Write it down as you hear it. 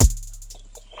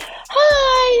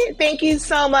thank you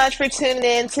so much for tuning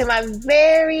in to my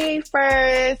very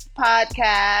first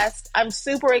podcast. I'm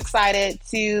super excited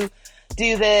to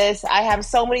do this. I have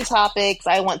so many topics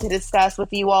I want to discuss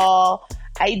with you all.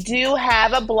 I do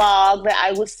have a blog that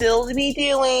I will still be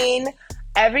doing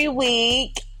every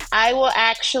week. I will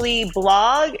actually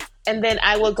blog and then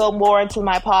I will go more into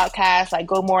my podcast. I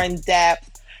go more in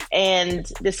depth and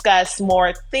discuss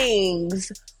more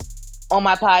things on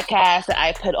my podcast that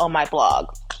I put on my blog.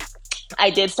 I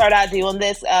did start out doing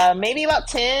this maybe about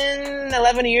 10,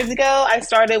 11 years ago. I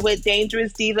started with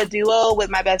Dangerous Diva Duo with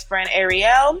my best friend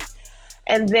Ariel.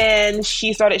 And then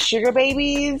she started Sugar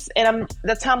Babies. And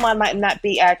the timeline might not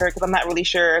be accurate because I'm not really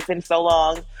sure. It's been so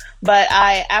long. But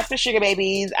after Sugar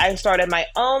Babies, I started my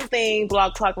own thing,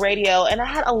 Blog Talk Radio. And I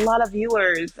had a lot of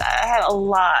viewers. I had a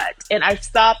lot. And I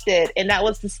stopped it. And that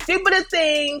was the stupidest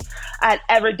thing I'd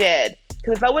ever did.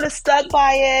 Because if I would have stuck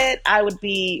by it, I would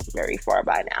be very far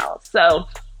by now. So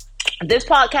this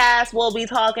podcast will be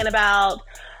talking about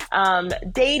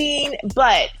dating,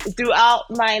 but throughout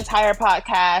my entire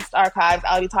podcast archives,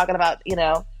 I'll be talking about,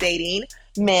 dating,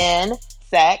 men,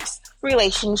 sex,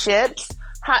 relationships,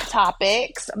 hot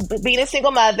topics, being a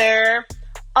single mother,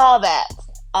 all that.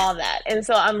 And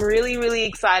so I'm really, really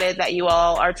excited that you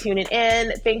all are tuning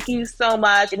in. Thank you so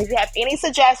much. And if you have any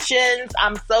suggestions,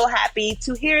 I'm so happy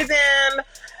to hear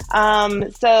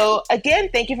them. So again,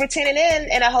 thank you for tuning in,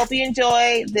 and I hope you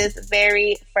enjoy this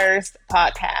very first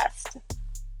podcast.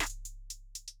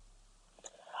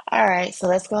 All right, so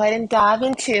let's go ahead and dive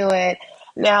into it.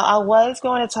 Now, I was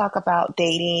going to talk about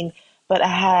dating, but I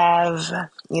have,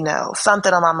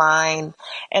 something on my mind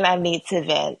and I need to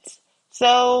vent.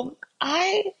 So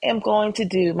I am going to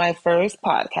do my first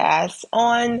podcast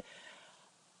on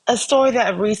a story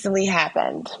that recently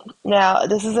happened. Now,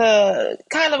 this is a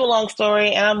kind of a long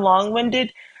story and I'm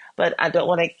long-winded, but I don't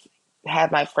want to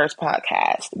have my first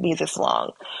podcast be this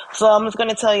long. So I'm just going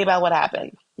to tell you about what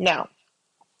happened. Now,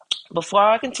 before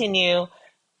I continue,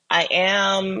 I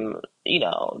am,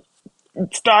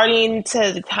 starting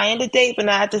to kind of date, but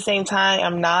not at the same time.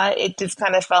 I'm not. It just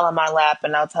kind of fell in my lap,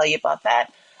 and I'll tell you about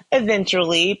that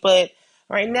eventually. But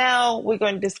right now, we're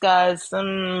going to discuss,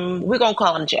 we're going to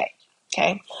call him Jay,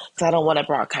 okay? Because I don't want to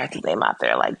broadcast his name out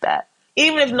there like that.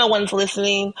 Even if no one's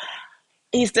listening,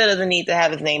 he still doesn't need to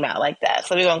have his name out like that.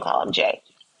 So we're going to call him Jay.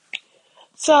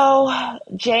 So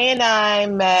Jay and I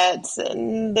met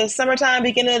in the summertime,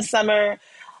 beginning of summer.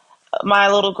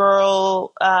 My little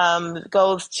girl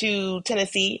goes to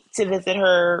Tennessee to visit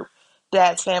her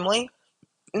dad's family.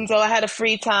 And so I had a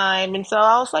free time. And so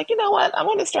I was like, you know what? I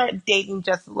want to start dating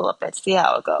just a little bit, see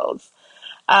how it goes.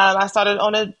 I started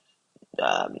on a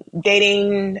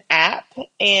dating app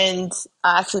and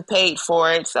I actually paid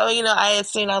for it. So, I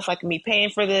assumed I was like, me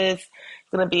paying for this,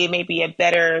 it's going to be maybe a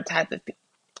better type of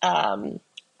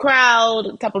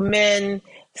crowd, type of men,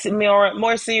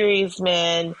 more serious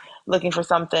men looking for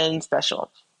something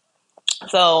special.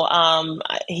 So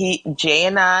Jay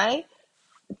and I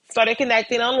started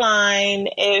connecting online.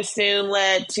 It soon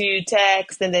led to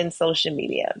text and then social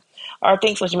media. Or I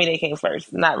think social media came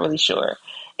first. Not really sure.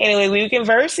 Anyway, we were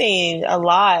conversing a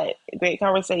lot. Great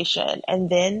conversation. And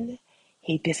then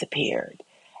he disappeared.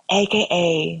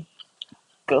 AKA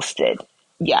ghosted.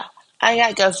 Yeah, I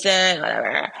got ghosted,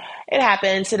 whatever. It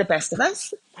happened to the best of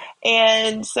us.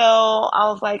 And so I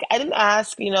was like, I didn't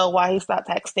ask, why he stopped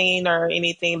texting or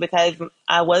anything because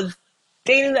I was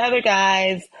dating the other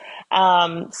guys.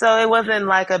 So it wasn't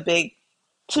like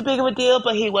too big of a deal,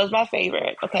 but he was my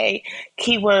favorite. Okay.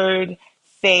 Keyword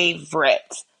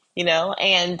favorite,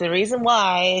 and the reason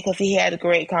why, because he had a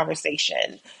great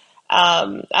conversation.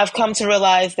 I've come to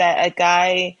realize that a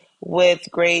guy with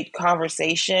great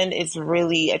conversation is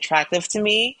really attractive to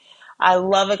me. I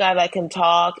love a guy that can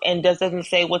talk and doesn't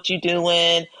say what you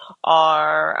doing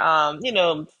or,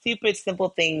 stupid, simple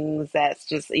things that's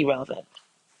just irrelevant.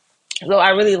 So I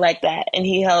really like that. And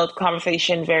he held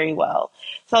conversation very well.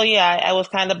 So yeah, I was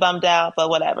kind of bummed out, but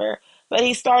whatever. But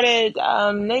he started,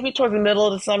 maybe towards the middle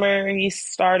of the summer, he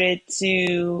started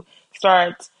to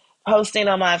start posting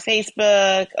on my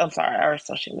Facebook, our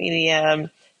social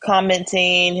media,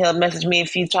 commenting. He'll message me a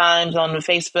few times on the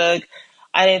Facebook.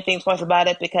 I didn't think twice about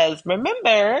it because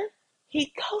remember,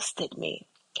 he ghosted me.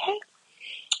 Okay.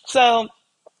 So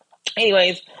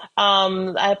anyways,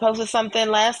 I posted something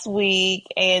last week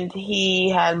and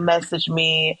he had messaged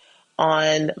me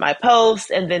on my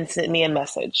post and then sent me a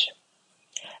message.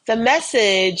 The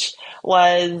message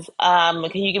was,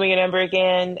 can you give me your number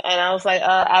again? And I was like,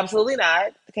 absolutely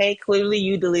not. Okay, clearly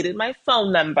you deleted my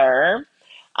phone number.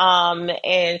 And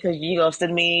because you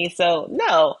ghosted me, so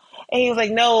no. And he was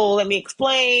like, no, let me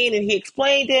explain. And he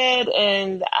explained it.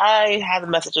 And I had the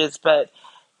messages, but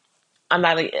I'm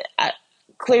not, I,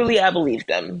 clearly I believed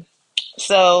him.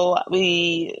 So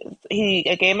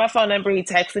I gave my phone number. He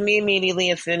texted me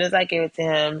immediately as soon as I gave it to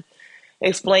him,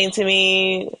 explained to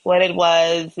me what it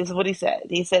was. This is what he said.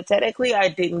 He said, technically, I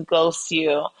didn't ghost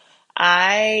you.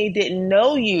 I didn't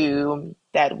know you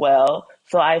that well.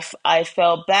 So I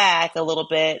fell back a little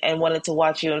bit and wanted to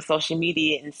watch you on social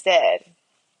media instead.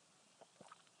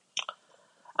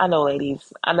 I know,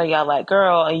 ladies. I know y'all like,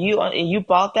 girl, and you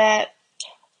bought that.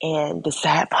 And the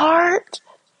sad part,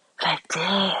 I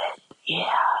did. Yeah.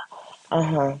 Uh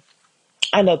huh.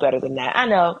 I know better than that. I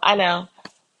know. I know.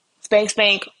 Spank,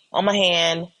 spank on my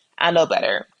hand. I know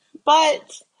better.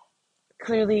 But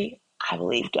clearly, I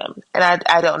believed him. And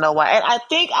I don't know why. And I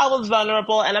think I was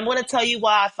vulnerable. And I'm going to tell you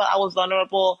why I felt I was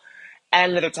vulnerable at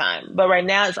another time. But right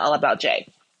now, it's all about Jay.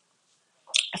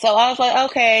 So I was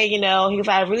like, okay, he was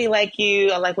like, I really like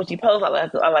you. I like what you post.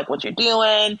 I like what you're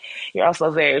doing. You're also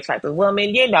a very attractive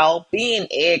woman, being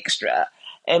extra.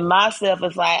 And myself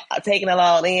is like taking it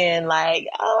all in, like,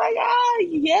 oh my God,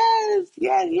 yes,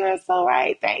 yes, you're so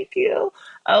right. Thank you.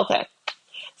 Okay.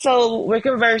 So we're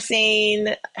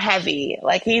conversing heavy.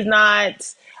 Like he's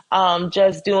not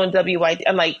just doing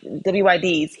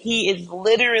WYDs. He is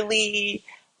literally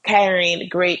carrying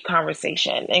great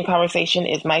conversation, and conversation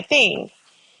is my thing.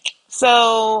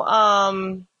 So,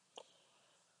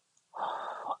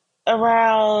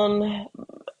 around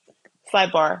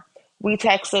sidebar, we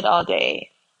texted all day.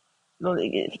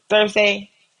 Thursday,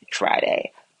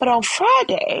 Friday. But on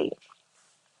Friday,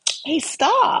 he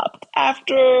stopped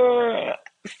after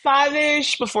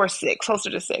five-ish before six, closer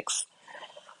to six.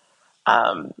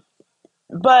 Um,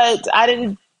 but I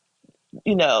didn't,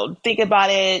 think about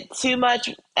it too much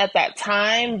at that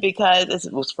time because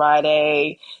it was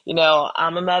Friday.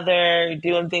 I'm a mother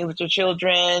doing things with your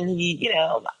children.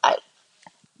 I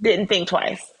didn't think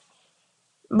twice.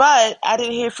 But I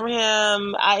didn't hear from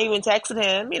him. I even texted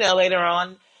him, later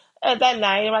on that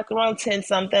night, like around 10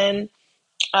 something.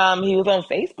 He was on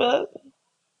Facebook.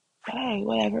 Hey,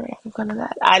 whatever. I'm kind of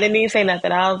that. I didn't even say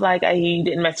nothing. I was like, he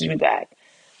didn't message me back.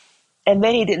 And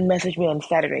then he didn't message me on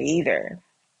Saturday either.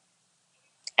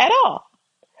 At all.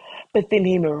 But then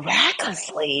he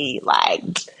miraculously, like,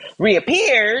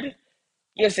 reappeared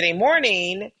yesterday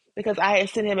morning because I had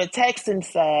sent him a text and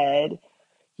said,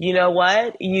 you know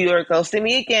what? You are ghosting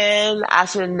me again. I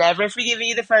should have never forgiven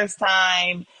you the first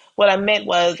time. What I meant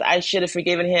was I should have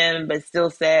forgiven him, but still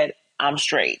said, I'm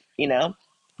straight.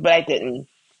 But I didn't.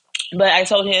 But I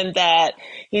told him that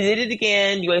he did it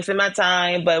again. You wasted my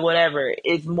time, but whatever.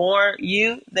 It's more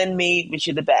you than me, but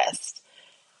you're the best.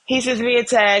 He sends me a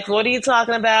text. What are you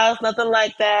talking about? It's nothing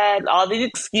like that. All these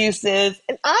excuses.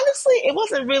 And honestly, it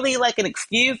wasn't really like an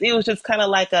excuse. It was just kind of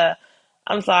like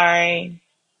I'm sorry.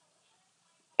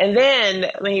 And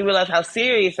then when he realized how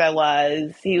serious I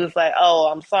was, he was like, oh,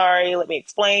 I'm sorry. Let me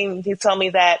explain. He told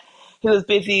me that he was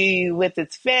busy with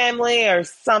his family or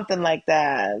something like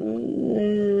that.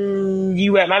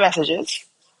 You read my messages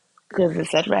because it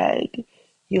said read.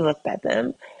 You looked at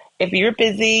them. If you're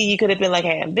busy, you could have been like,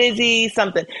 hey, I'm busy,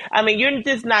 something. I mean, you're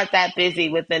just not that busy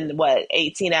within,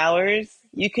 18 hours?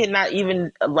 You could not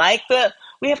even like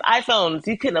we have iPhones.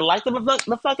 You couldn't like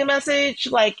the fucking message.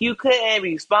 Like, you couldn't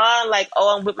respond, like,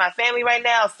 oh, I'm with my family right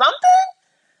now. Something?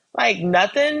 Like,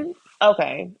 nothing?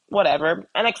 Okay, whatever.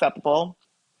 Unacceptable. All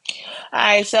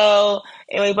right, so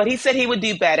anyway, but he said he would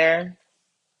do better.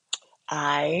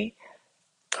 I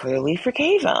clearly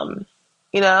forgave him,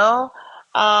 you know?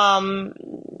 Um,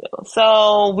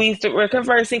 so we're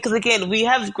conversing because again, we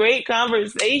have great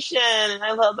conversation and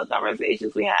I love the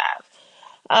conversations we have.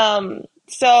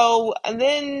 So and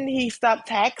then he stopped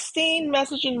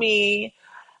messaging me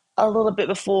a little bit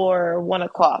before 1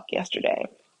 o'clock yesterday.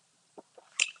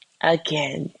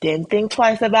 Again, didn't think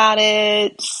twice about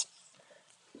it,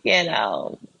 you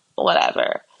know,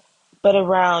 whatever. But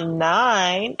around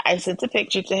 9, I sent a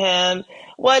picture to him.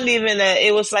 Wasn't even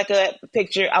it was like a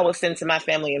picture I would send to my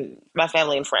family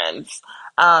and friends.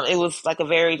 It was like a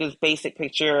very just basic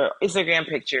picture, Instagram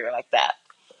picture like that.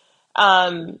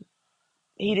 Um,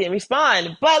 he didn't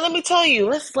respond. But let me tell you,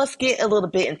 let's get a little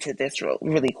bit into this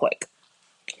really quick.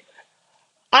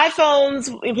 iPhones,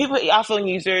 people, iPhone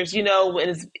users, when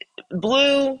it's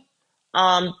blue,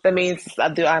 that means I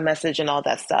do iMessage and all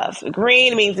that stuff.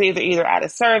 Green means either out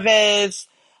of service,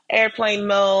 airplane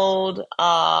mode,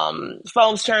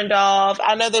 phone's turned off.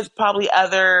 I know there's probably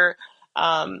other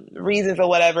reasons or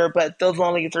whatever, but those are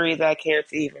only three that I care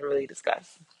to even really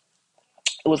discuss.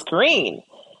 It was green.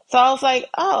 So I was like,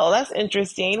 oh, that's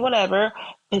interesting, whatever.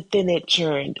 But then it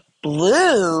turned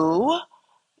blue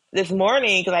this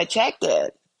morning because I checked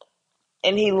it,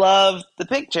 and he loved the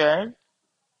picture.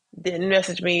 Didn't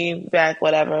message me back,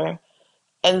 whatever.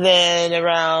 And then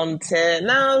around 10,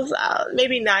 no,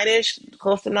 maybe 9ish,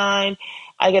 close to 9,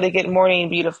 I get a good morning,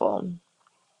 beautiful.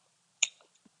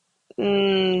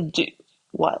 Do,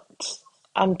 what?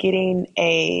 I'm getting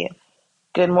a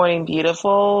good morning,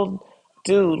 beautiful.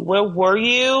 Dude, where were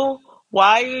you?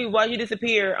 Why you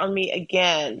disappear on me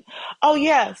again? Oh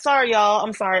yeah, sorry y'all.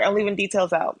 I'm sorry. I'm leaving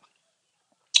details out.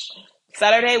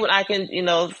 Saturday when I can,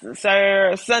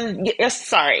 sir, yes,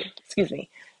 sorry, excuse me.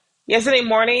 Yesterday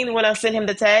morning when I sent him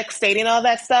the text stating all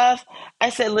that stuff, I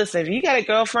said, listen, if you got a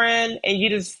girlfriend and you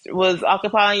just was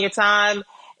occupying your time,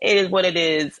 it is what it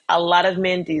is. A lot of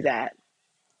men do that.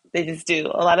 They just do.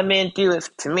 A lot of men do it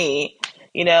to me,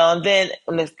 and then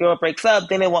when this girl breaks up,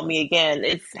 then they want me again.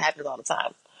 It happens all the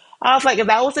time. I was like, if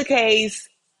that was the case,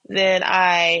 then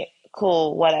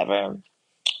cool, whatever.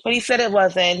 But he said it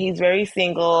wasn't. He's very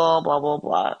single, blah, blah,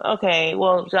 blah. Okay,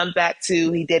 well, jump back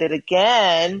to he did it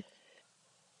again.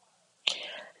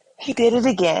 He did it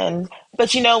again.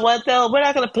 But you know what, though? We're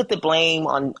not going to put the blame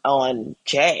on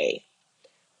Jay.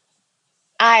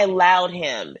 I allowed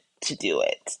him to do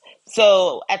it.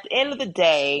 So at the end of the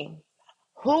day,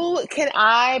 who can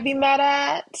I be mad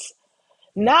at?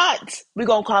 Not, we're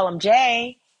going to call him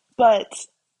Jay, but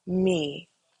me.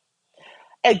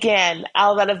 Again, I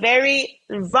was at a very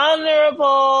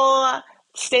vulnerable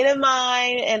state of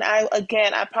mind. And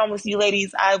I promise you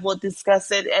ladies, I will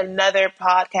discuss it in another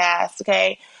podcast.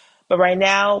 Okay. But right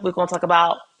now we're going to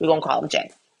call him Jay.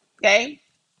 Okay.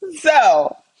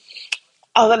 So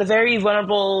I was at a very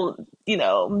vulnerable,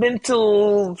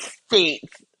 mental state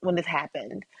when this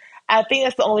happened. I think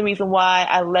that's the only reason why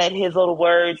I let his little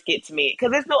words get to me.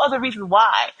 Because there's no other reason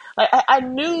why. Like, I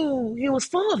knew he was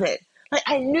full of it. Like,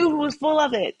 I knew he was full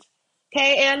of it.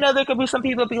 Okay, and I know there could be some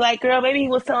people be like, girl, maybe he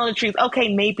was telling the truth.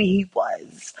 Okay, maybe he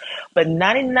was. But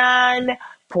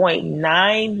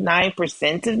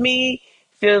 99.99% of me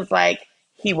feels like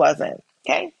he wasn't.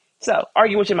 Okay? So,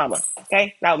 argue with your mama.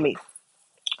 Okay? Not with me.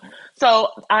 So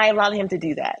I allowed him to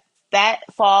do that. That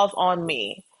falls on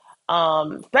me.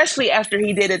 Especially after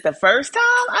he did it the first time,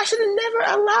 I should have never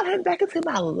allowed him back into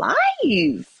my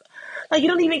life. Like, you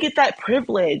don't even get that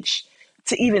privilege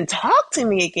to even talk to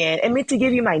me again. And me to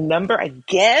give you my number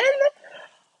again?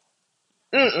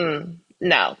 Mm-mm.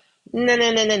 No. No,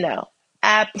 no, no, no, no.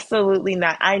 Absolutely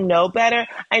not. I know better.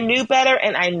 I knew better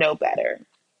and I know better.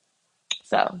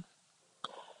 So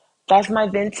that's my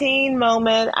venting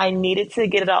moment. I needed to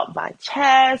get it off my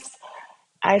chest.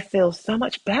 I feel so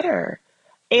much better.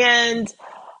 And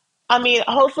I mean,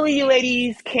 hopefully you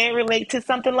ladies can relate to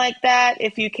something like that.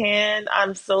 If you can,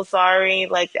 I'm so sorry.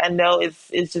 Like, I know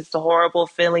it's just a horrible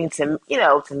feeling to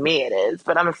me it is,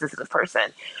 but I'm a sensitive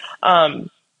person. Um,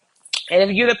 and if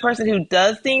you're the person who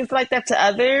does things like that to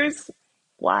others,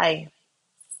 why?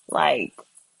 Like,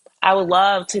 I would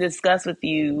love to discuss with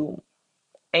you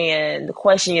and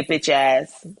question your bitch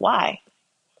ass. Why?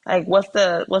 Like, what's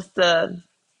the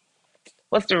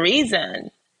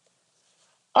reason?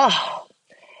 Oh,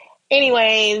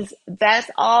 anyways,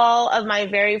 that's all of my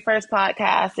very first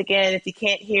podcast. Again, if you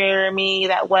can't hear me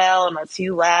that well, am I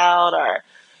too loud or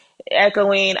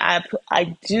echoing?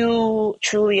 I do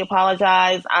truly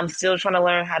apologize. I'm still trying to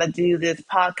learn how to do this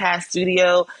podcast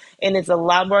studio, and it's a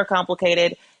lot more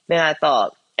complicated than I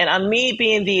thought. And I'm me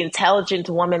being the intelligent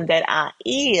woman that I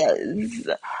is.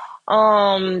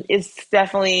 It's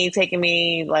definitely taking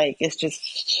me like it's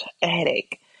just a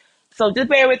headache. So just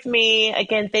bear with me.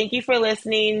 Again, thank you for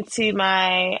listening to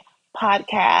my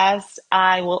podcast.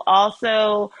 I will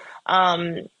also,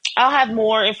 I'll have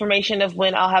more information of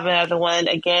when I'll have another one.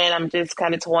 Again, I'm just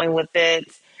kind of toying with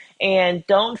it. And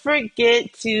don't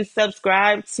forget to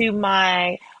subscribe to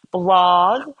my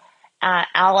blog.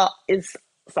 It's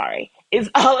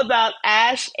all about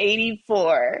Ash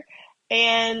 84.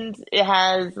 And it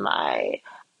has my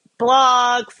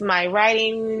blogs, my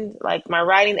writing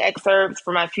excerpts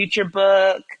for my future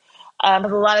book, a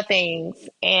lot of things.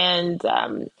 And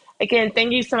again,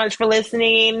 thank you so much for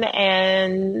listening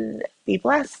and be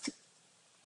blessed.